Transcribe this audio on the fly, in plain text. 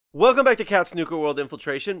Welcome back to Kat's Nuka-World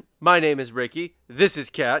Infiltration. My name is Ricky. This is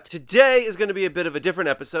Kat. Today is going to be a bit of a different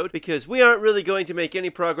episode because we aren't really going to make any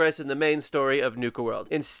progress in the main story of Nuka-World.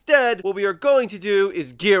 Instead, what we are going to do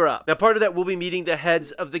is gear up. Now, part of that will be meeting the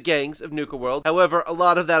heads of the gangs of Nuka-World. However, a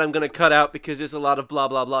lot of that I'm going to cut out because there's a lot of blah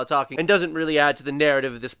blah blah talking and doesn't really add to the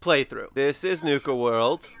narrative of this playthrough. This is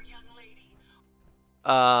Nuka-World.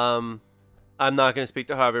 I'm not going to speak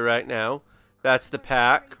to Harvey right now. That's the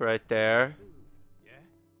pack right there.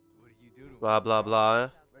 Blah, blah, blah.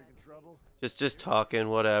 Just talking,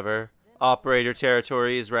 whatever. Operator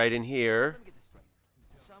territory is right in here.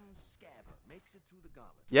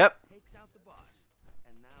 Yep.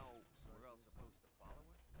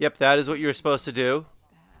 Yep, that is what you're supposed to do.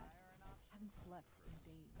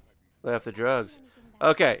 Left the drugs.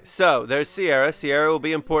 Okay, so there's Sierra. Sierra will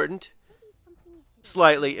be important.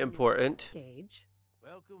 Slightly important. Gage.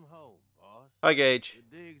 Welcome home, boss. Hi, Gage.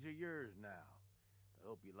 The digs are yours now. I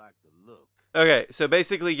hope you like the look. Okay, so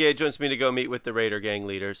basically Gage wants me to go meet with the Raider gang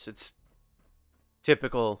leaders. It's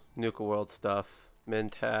typical Nuka-World stuff.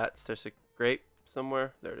 Mint hats. There's a grape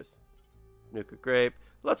somewhere. There it is. Nuka grape.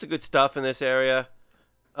 Lots of good stuff in this area.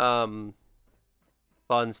 Fun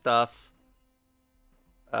stuff.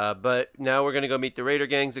 But now we're going to go meet the Raider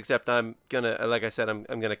gangs, except I'm going to, like I said, I'm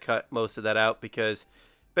going to cut most of that out because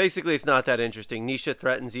basically it's not that interesting. Nisha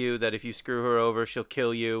threatens you that if you screw her over, she'll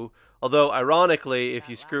kill you. Although, ironically, if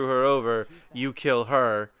you screw her over, you kill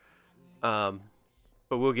her. But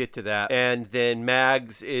we'll get to that. And then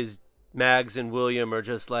Mags and William are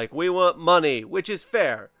just like, we want money, which is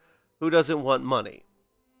fair. Who doesn't want money?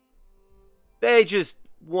 They just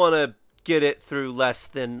want to get it through less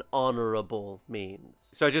than honorable means.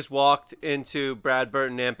 So I just walked into Brad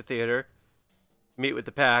Burton Amphitheater, meet with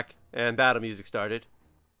the pack, and battle music started.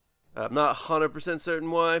 I'm not 100% certain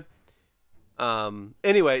why.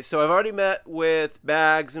 Anyway, so I've already met with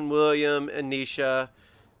Mags and William and Nisha,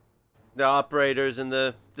 the operators and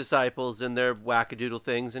the disciples and their wackadoodle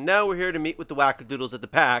things. And now we're here to meet with the wackadoodles at the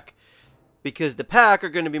pack, because the pack are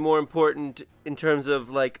going to be more important in terms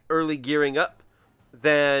of like early gearing up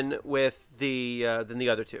than with the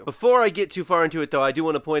other two. Before I get too far into it though, I do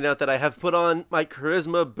want to point out that I have put on my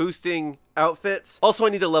charisma boosting outfits. Also, I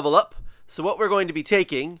need to level up. So what we're going to be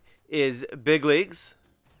taking is Big Leagues,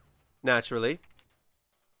 naturally,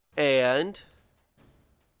 and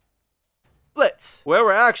Blitz. Where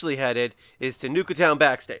we're actually headed is to Nuka Town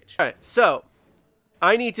backstage. Alright, so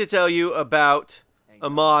I need to tell you about a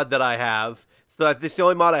mod that I have. So this is the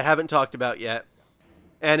only mod I haven't talked about yet.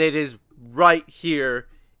 And it is right here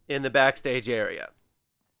in the backstage area.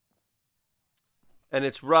 And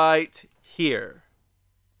it's right here.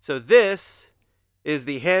 So this is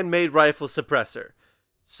the handmade rifle suppressor.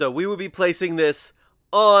 So we will be placing this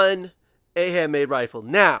on a handmade rifle.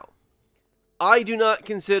 Now, I do not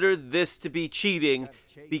consider this to be cheating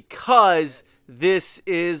because this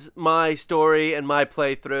is my story and my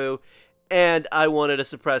playthrough, and I wanted a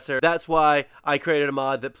suppressor. That's why I created a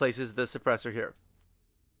mod that places the suppressor here.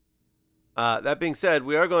 That being said,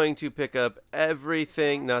 we are going to pick up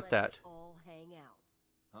everything, not that.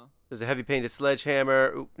 There's a heavy painted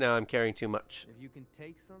sledgehammer. Oop, now I'm carrying too much. If you can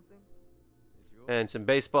take something, it's yours. And some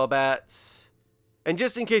baseball bats. And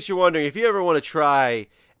just in case you're wondering, if you ever want to try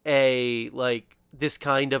this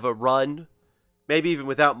kind of a run, maybe even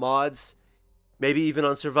without mods, maybe even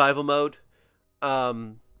on survival mode,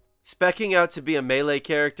 speccing out to be a melee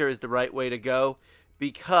character is the right way to go,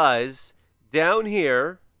 because down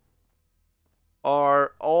here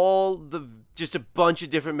are just a bunch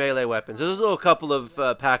of different melee weapons. There's a couple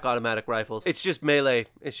of pack automatic rifles. It's just melee.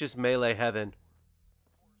 It's just melee heaven.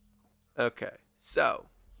 Okay, so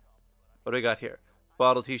what do we got here?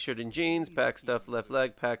 Bottle, t-shirt, and jeans. Pack stuff, left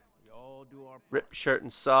leg. Pack, rip shirt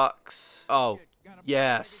and socks. Oh,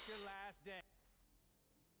 yes.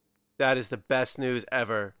 That is the best news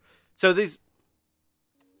ever. So these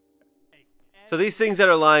things that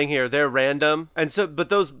are lying here, they're random. And so, but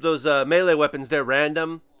those melee weapons, they're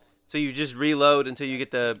random. So you just reload until you get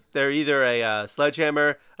they're either a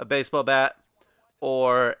sledgehammer, a baseball bat,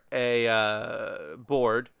 or a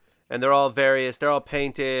board. And they're all various. They're all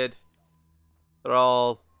painted. They're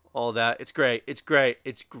all that. It's great. It's great.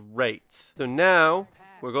 It's great. So now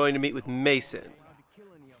we're going to meet with Mason.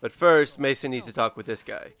 But first, Mason needs to talk with this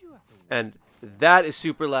guy. And that is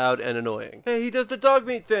super loud and annoying. Hey, he does the dog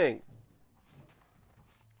meat thing.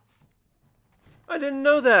 I didn't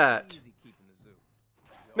know that.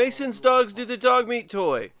 Mason's dogs do the dog meat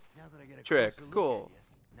toy trick. Cool.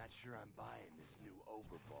 Not sure I'm buying this new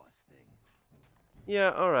overboss thing.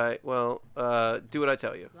 Yeah, alright. Well, do what I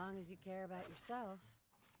tell you. As long as you care about yourself,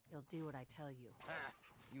 you'll do what I tell you.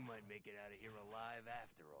 You might make it out of here alive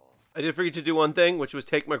after all. I did forget to do one thing, which was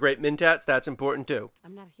take my great Mintats. That's important too.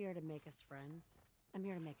 I'm not here to make us friends. I'm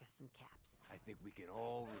here to make us some caps. I think we can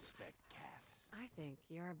all respect calves. I think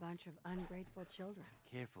you're a bunch of ungrateful children.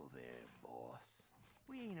 Careful there, boss.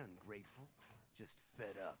 We ain't ungrateful, just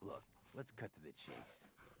fed up. Look, let's cut to the chase.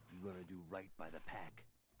 You gonna do right by the pack?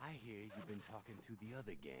 I hear you've been talking to the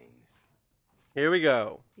other gangs. Here we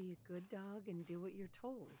go. Be a good dog and do what you're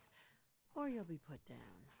told, or you'll be put down.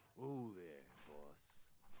 Whoa there, boss.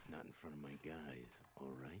 Not in front of my guys,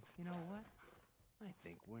 all right? You know what? I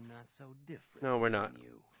think we're not so different. No, we're not. Than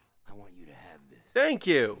you. I want you to have this. Thank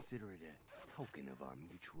you. Consider it a token of our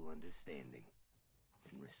mutual understanding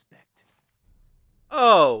and respect.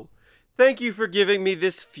 Oh, thank you for giving me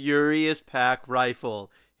this Furious Pack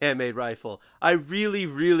rifle. Handmade rifle. I really,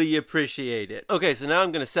 really appreciate it. Okay, so now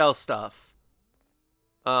I'm going to sell stuff.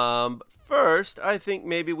 First, I think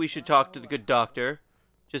maybe we should talk to the good doctor.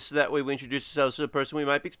 Just so that way we introduce ourselves to the person we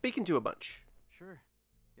might be speaking to a bunch. Sure.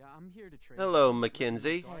 Yeah, I'm here to trade. Hello,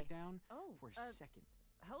 Mackenzie. Guard down Oh, for a second.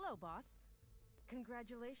 hello, boss.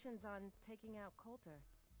 Congratulations on taking out Coulter.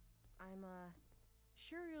 I'm,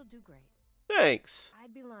 sure you'll do great. Thanks.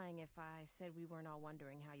 I'd be lying if I said we weren't all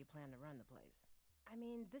wondering how you plan to run the place. I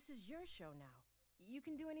mean, this is your show now. You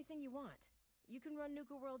can do anything you want. You can run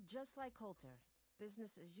Nuka-World just like Coulter.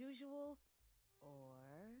 Business as usual,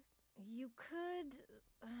 or you could,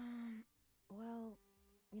 well,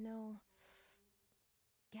 you know,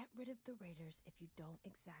 get rid of the Raiders if you don't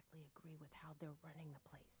exactly agree with how they're running the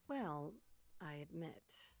place. Well, I admit,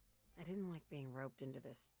 I didn't like being roped into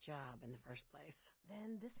this job in the first place.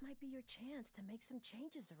 Then this might be your chance to make some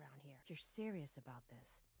changes around here. If you're serious about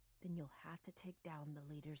this, then you'll have to take down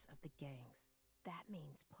the leaders of the gangs. That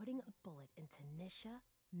means putting a bullet into Nisha,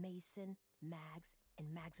 Mason, Mags, and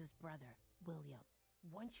Mags's brother, William.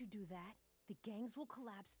 Once you do that, the gangs will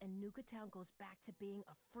collapse and Nuka Town goes back to being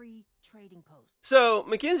a free trading post. So,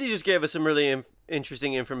 Mackenzie just gave us some really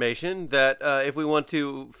interesting information that if we want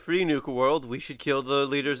to free Nuka World, we should kill the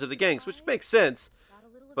leaders of the gangs, which makes sense.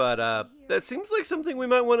 But that seems like something we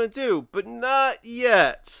might want to do, but not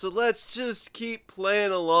yet. So let's just keep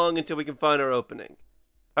playing along until we can find our opening.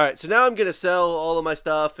 Alright, so now I'm going to sell all of my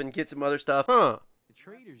stuff and get some other stuff. Huh. The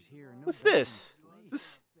traders here are no What's better than this? The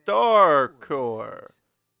slaves. Star Core.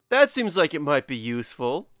 That seems like it might be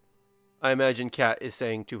useful. I imagine Kat is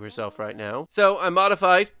saying to herself right now. So I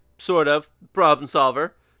modified, sort of, problem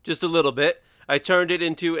solver, just a little bit. I turned it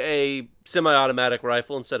into a semi-automatic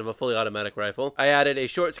rifle instead of a fully automatic rifle. I added a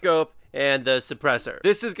short scope and the suppressor.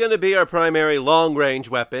 This is going to be our primary long-range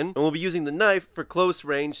weapon, and we'll be using the knife for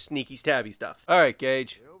close-range, sneaky, stabby stuff. All right,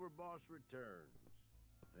 Gage. The overboss returns.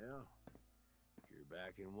 Well, you're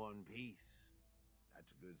back in one piece.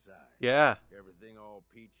 That's a good sign. Yeah, Everything all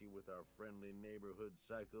peachy with our friendly neighborhood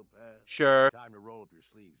psychopath? sure. Time to roll up your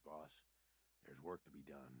sleeves, boss. There's work to be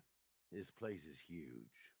done. This place is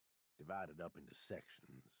huge, divided up into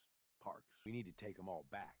sections, parks. We need to take them all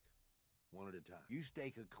back, one at a time. You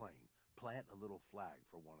stake a claim, plant a little flag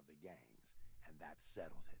for one of the gangs, and that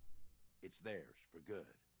settles it. It's theirs for good.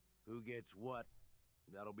 Who gets what,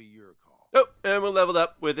 that'll be your call. Oh, and we're leveled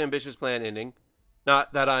up with Ambitious Plan ending.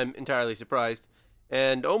 Not that I'm entirely surprised.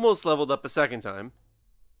 And almost leveled up a second time.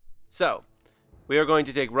 So, we are going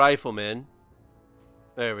to take Rifleman.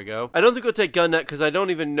 There we go. I don't think we'll take Gun Nut because I don't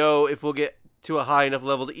even know if we'll get to a high enough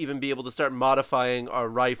level to even be able to start modifying our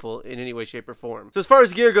rifle in any way, shape, or form. So as far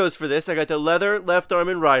as gear goes for this, I got the leather left arm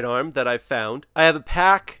and right arm that I've found. I have a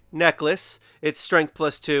pack necklace. It's strength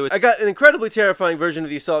 +2. I got an incredibly terrifying version of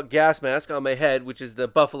the assault gas mask on my head, which is the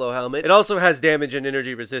buffalo helmet. It also has damage and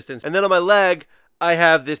energy resistance. And then on my leg, I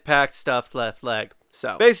have this packed stuffed left leg.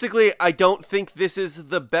 So basically, I don't think this is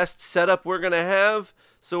the best setup we're going to have.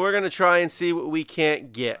 So we're going to try and see what we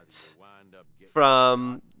can't get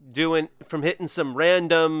from hitting some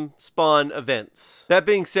random spawn events. That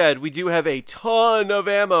being said, we do have a ton of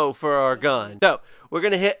ammo for our gun. So we're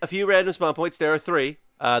going to hit a few random spawn points. There are 3.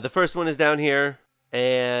 The first one is down here,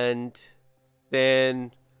 and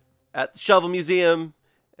then at the Shovel Museum,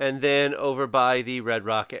 and then over by the Red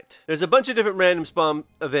Rocket. There's a bunch of different random spawn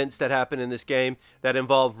events that happen in this game that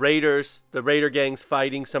involve raiders, the raider gangs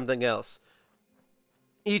fighting something else.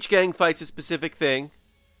 Each gang fights a specific thing.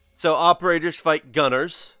 So operators fight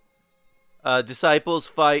gunners, disciples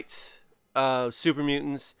fight super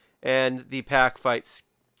mutants, and the pack fights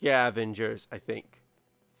scavengers, I think.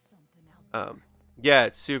 Yeah,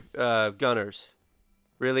 it's gunners.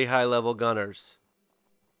 Really high level gunners.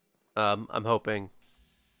 I'm hoping.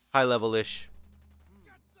 High level-ish.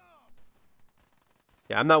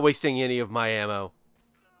 Yeah, I'm not wasting any of my ammo.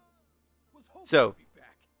 So,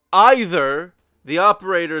 either the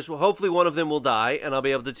operators will, hopefully one of them will die, and I'll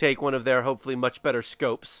be able to take one of their hopefully much better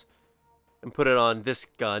scopes and put it on this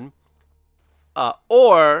gun.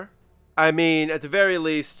 Or, I mean, at the very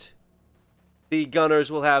least, the gunners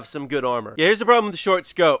will have some good armor. Yeah, here's the problem with the short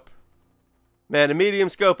scope. Man, a medium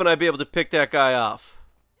scope and I'd be able to pick that guy off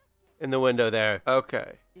in the window there.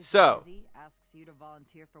 Okay, so,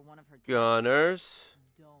 gunners.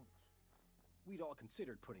 We'd all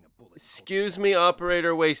considered putting a bullet. Excuse me,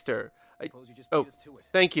 Operator Waster. Oh,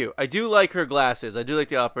 thank you. I do like her glasses. I do like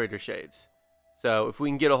the operator shades. So if we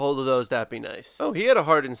can get a hold of those, that'd be nice. Oh, he had a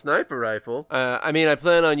hardened sniper rifle. I mean, I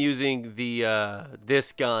plan on using the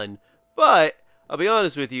this gun, but I'll be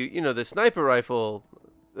honest with you. You know, the sniper rifle,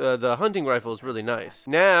 the hunting rifle is really nice.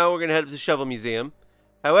 Now we're gonna head to the Shovel Museum.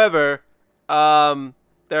 However,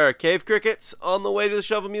 there are cave crickets on the way to the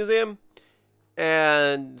Shovel Museum,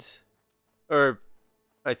 or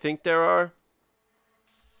I think there are.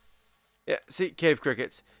 Yeah, see, cave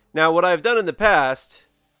crickets. Now, what I've done in the past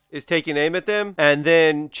is take an aim at them and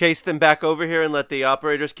then chase them back over here and let the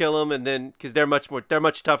operators kill them, and then because they're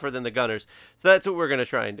much tougher than the gunners. So that's what we're gonna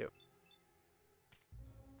try and do.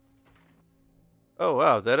 Oh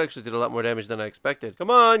wow, that actually did a lot more damage than I expected.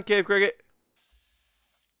 Come on, cave cricket.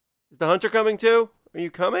 Is the hunter coming too? Are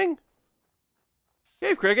you coming?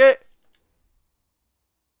 Cave cricket.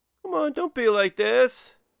 Come on, don't be like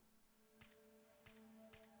this.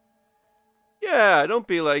 Yeah, don't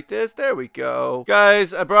be like this. There we go.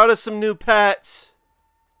 Guys, I brought us some new pets.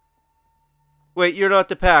 Wait, you're not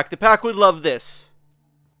the pack. The pack would love this.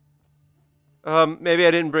 Maybe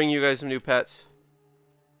I didn't bring you guys some new pets.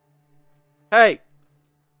 Hey!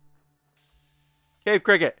 Cave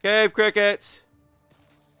cricket. Cave crickets.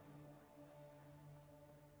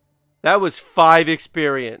 That was 5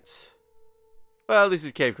 experience. Well, this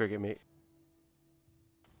is cave cricket meat.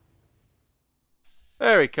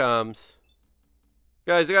 There he comes.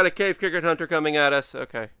 Guys, I got a cave cricket hunter coming at us.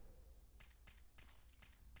 Okay.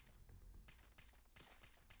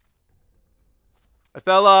 I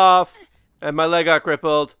fell off, and my leg got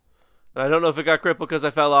crippled. And I don't know if it got crippled because I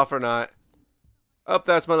fell off or not. Oh,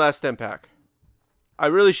 that's my last stim pack. I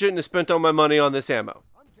really shouldn't have spent all my money on this ammo.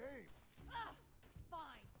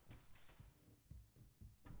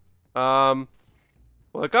 Well,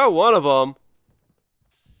 I got one of them.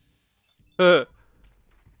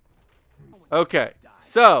 Okay,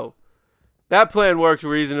 so that plan worked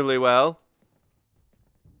reasonably well.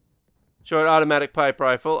 Short automatic pipe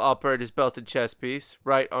rifle, operator's belted chest piece,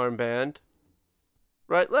 right armband,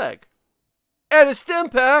 right leg, and a stim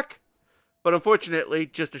pack. But unfortunately,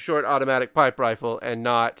 just a short automatic pipe rifle and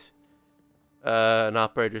not an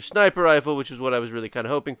operator's sniper rifle, which is what I was really kind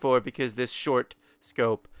of hoping for because this short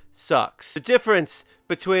scope sucks. The difference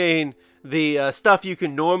between the stuff you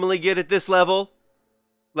can normally get at this level,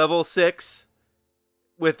 level 6,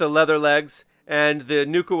 with the leather legs, and the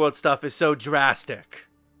Nuka-World stuff is so drastic.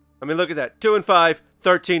 I mean, look at that. 2 and 5,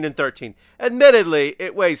 13 and 13. Admittedly,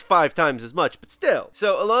 it weighs 5 times as much, but still.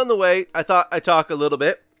 So along the way, I thought I'd talk a little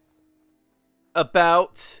bit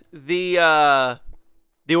about the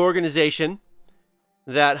organization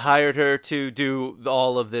that hired her to do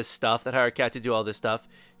all of this stuff, that hired Kat to do all this stuff.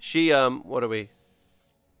 She, what are we?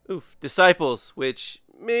 Oof, disciples, which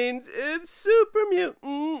means it's Super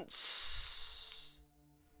Mutants.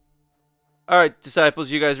 Alright, disciples,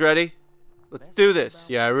 you guys ready? Let's do this.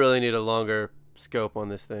 Yeah, I really need a longer scope on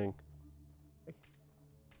this thing.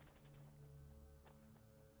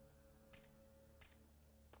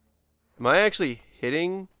 Am I actually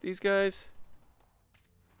hitting these guys?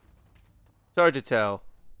 It's hard to tell.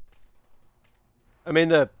 I mean,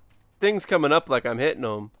 the thing's coming up like I'm hitting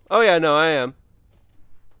them. Oh yeah, no, I am.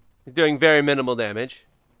 It's doing very minimal damage.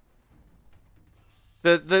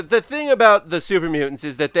 The thing about the Super Mutants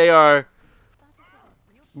is that they are...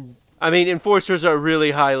 I mean, Enforcers are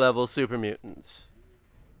really high-level Super Mutants.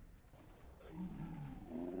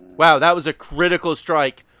 Wow, that was a critical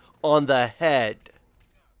strike on the head.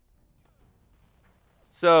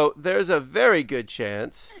 So, there's a very good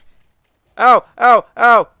chance... Ow! Ow!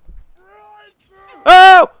 Ow!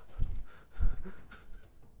 Ow!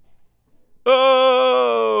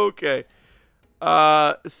 Oh, okay.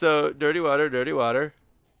 So, dirty water.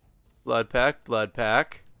 Blood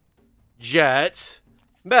pack. Jets.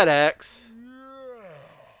 Med-X.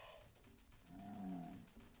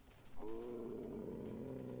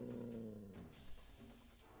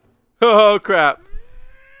 Oh, crap.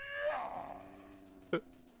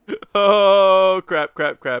 Oh, crap.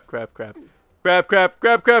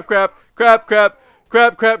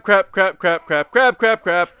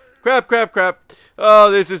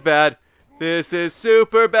 Oh, this is bad. This is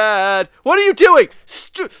super bad. What are you doing?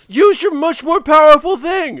 Use your much more powerful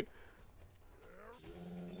thing.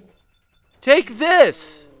 Take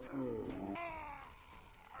this.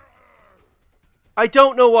 I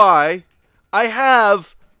don't know why. I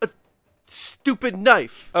have a stupid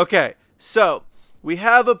knife. Okay, so we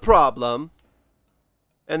have a problem.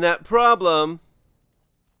 And that problem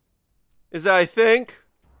is, I think,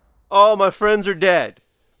 all my friends are dead.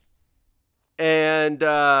 And,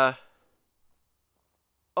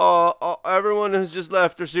 everyone who's just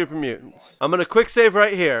left are super mutants. I'm going to quick save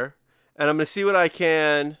right here. And I'm going to see what I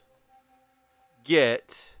can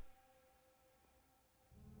get.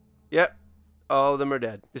 Yep. All of them are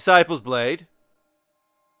dead. Disciples Blade.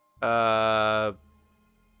 I'd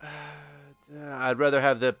rather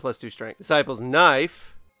have the +2 strength. Disciples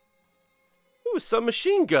Knife. Ooh,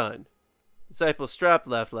 submachine gun. Disciple strap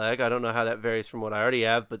left leg. I don't know how that varies from what I already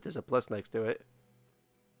have, but there's a plus next to it.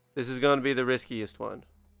 This is going to be the riskiest one.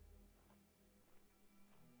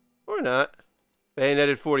 Or not.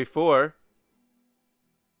 Bayoneted 44.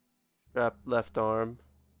 Strap left arm.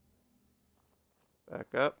 Back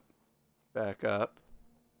up. Back up.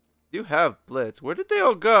 You have Blitz. Where did they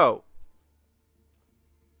all go?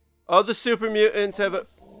 All the super mutants have a...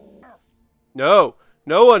 No.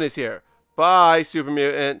 No one is here. Bye, super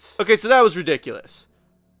mutants. Okay, so that was ridiculous.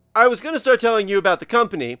 I was going to start telling you about the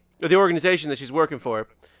company, or the organization that she's working for.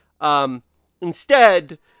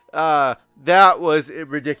 Instead, that was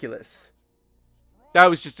ridiculous. That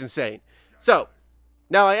was just insane. So,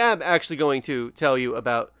 now I am actually going to tell you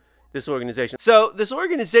about this organization. So, this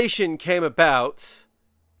organization came about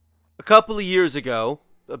a couple of years ago,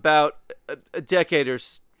 about a decade or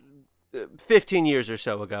 15 years or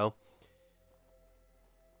so ago.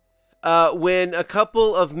 When a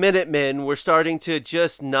couple of Minutemen were starting to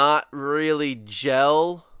just not really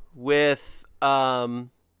gel with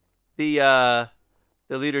the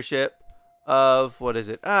leadership of, what is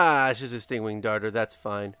it? It's just a Stingwing Darter. That's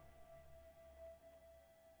fine.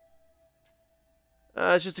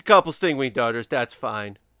 It's just a couple Stingwing Darters. That's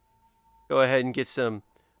fine. Go ahead and get some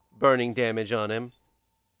burning damage on him.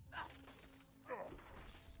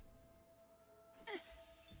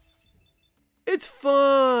 It's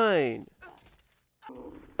fine.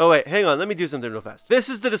 Oh, wait. Hang on. Let me do something real fast. This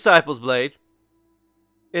is the Disciples Blade.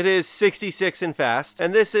 It is 66 and fast.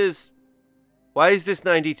 And this is... Why is this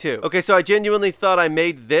 92? Okay, so I genuinely thought I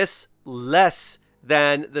made this less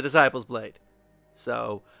than the Disciples Blade.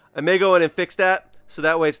 So, I may go in and fix that. So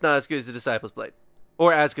that way it's not as good as the Disciples Blade.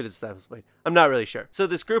 Or as good as the Disciples Blade. I'm not really sure. So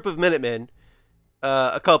this group of Minutemen...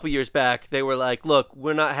 a couple years back, they were like, look,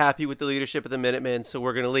 we're not happy with the leadership of the Minutemen, so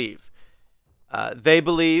we're going to leave. They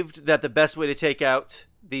believed that the best way to take out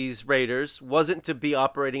these raiders wasn't to be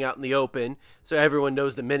operating out in the open, so everyone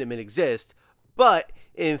knows the Minutemen exist, but,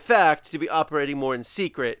 in fact, to be operating more in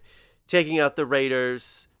secret, taking out the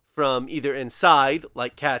raiders from either inside,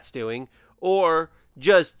 like Kat's doing, or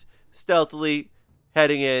just stealthily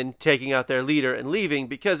heading in, taking out their leader, and leaving,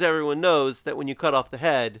 because everyone knows that when you cut off the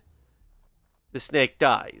head, the snake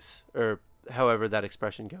dies, or however that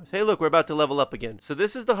expression goes. Hey, look, we're about to level up again. So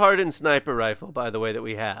this is the hardened sniper rifle, by the way, that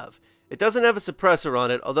we have. It doesn't have a suppressor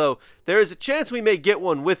on it, although there is a chance we may get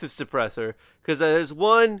one with a suppressor, because there's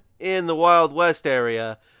one in the Wild West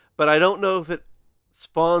area, but I don't know if it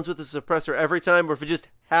spawns with a suppressor every time, or if it just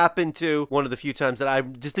happened to one of the few times that I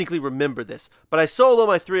distinctly remember this. But I sold all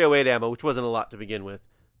my 308 ammo, which wasn't a lot to begin with,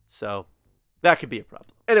 so... that could be a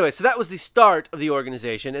problem. Anyway, so that was the start of the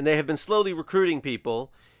organization, and they have been slowly recruiting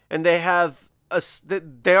people, and they have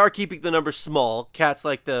they are keeping the number small. Kat's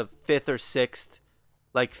like the 5th or 6th,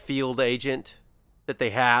 like, field agent that they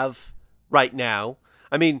have right now.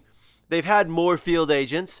 I mean, they've had more field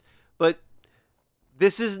agents, but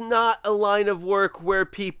this is not a line of work where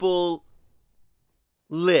people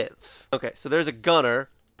live. Okay, so there's a gunner,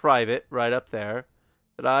 private, right up there,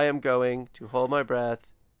 that I am going to hold my breath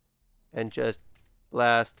and just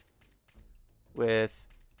blast with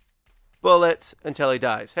bullets until he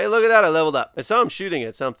dies. Hey, look at that, I leveled up. I saw him shooting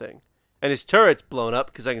at something. And his turret's blown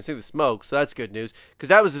up because I can see the smoke, so that's good news. Because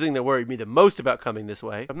that was the thing that worried me the most about coming this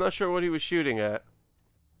way. I'm not sure what he was shooting at.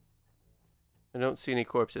 I don't see any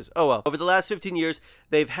corpses. Oh well. Over the last 15 years,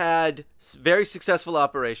 they've had very successful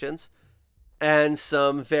operations and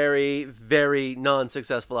some very, very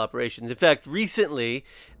non-successful operations. In fact, recently,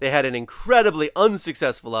 they had an incredibly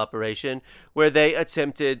unsuccessful operation where they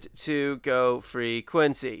attempted to go free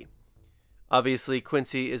Quincy. Obviously,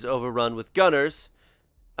 Quincy is overrun with gunners,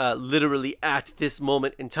 literally at this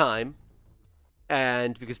moment in time.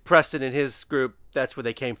 And because Preston and his group, that's where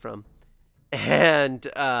they came from. And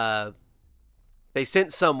they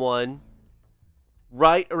sent someone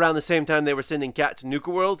right around the same time they were sending Kat to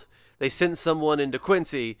Nuka-World, they sent someone into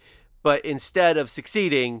Quincy, but instead of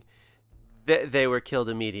succeeding, they were killed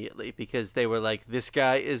immediately because they were like, this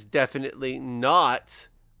guy is definitely not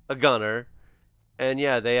a gunner. And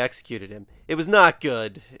yeah, they executed him. It was not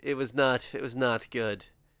good. It was not good.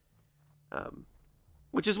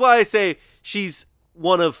 Which is why I say she's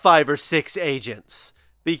one of 5 or 6 agents.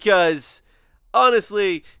 Because,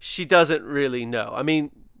 honestly, she doesn't really know. I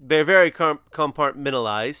mean, they're very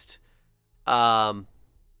compartmentalized.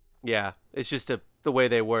 Yeah, it's just the way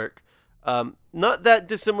they work. Not that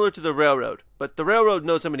dissimilar to the Railroad, but the Railroad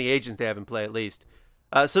knows how many agents they have in play at least.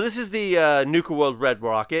 So this is the Nuka-World Red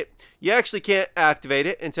Rocket. You actually can't activate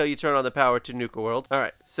it until you turn on the power to Nuka-World.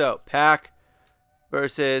 Alright, so pack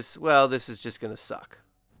versus, well, this is just going to suck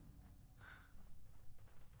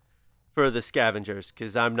for the scavengers,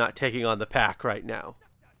 because I'm not taking on the pack right now.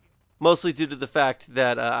 Mostly due to the fact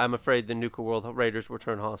that I'm afraid the Nuka-World Raiders will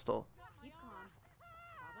turn hostile.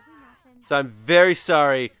 So I'm very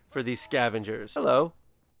sorry for these scavengers. Hello,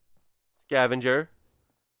 scavenger.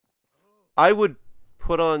 I would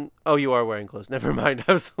put on... Oh, you are wearing clothes. Never mind.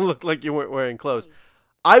 I was looked like you weren't wearing clothes.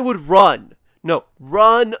 I would run. No,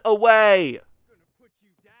 run away.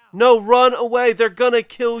 No, run away. They're gonna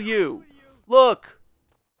kill you. Look.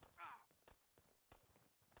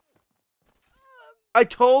 I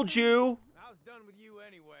told you.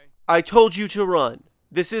 I told you to run.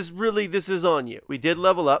 This is on you. We did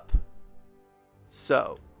level up.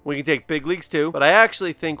 So, we can take big leagues too. But I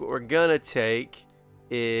actually think what we're gonna take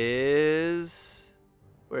is...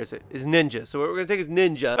 Where is it? Is Ninja. So what we're going to take is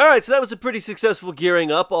Ninja. Alright, so that was a pretty successful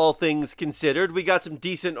gearing up, all things considered. We got some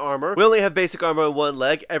decent armor. We only have basic armor on one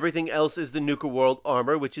leg. Everything else is the Nuka-World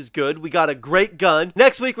armor, which is good. We got a great gun.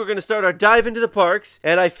 Next week, we're going to start our dive into the parks.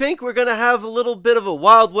 And I think we're going to have a little bit of a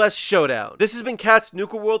Wild West showdown. This has been Kat's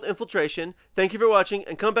Nuka-World Infiltration. Thank you for watching,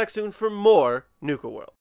 and come back soon for more Nuka-World.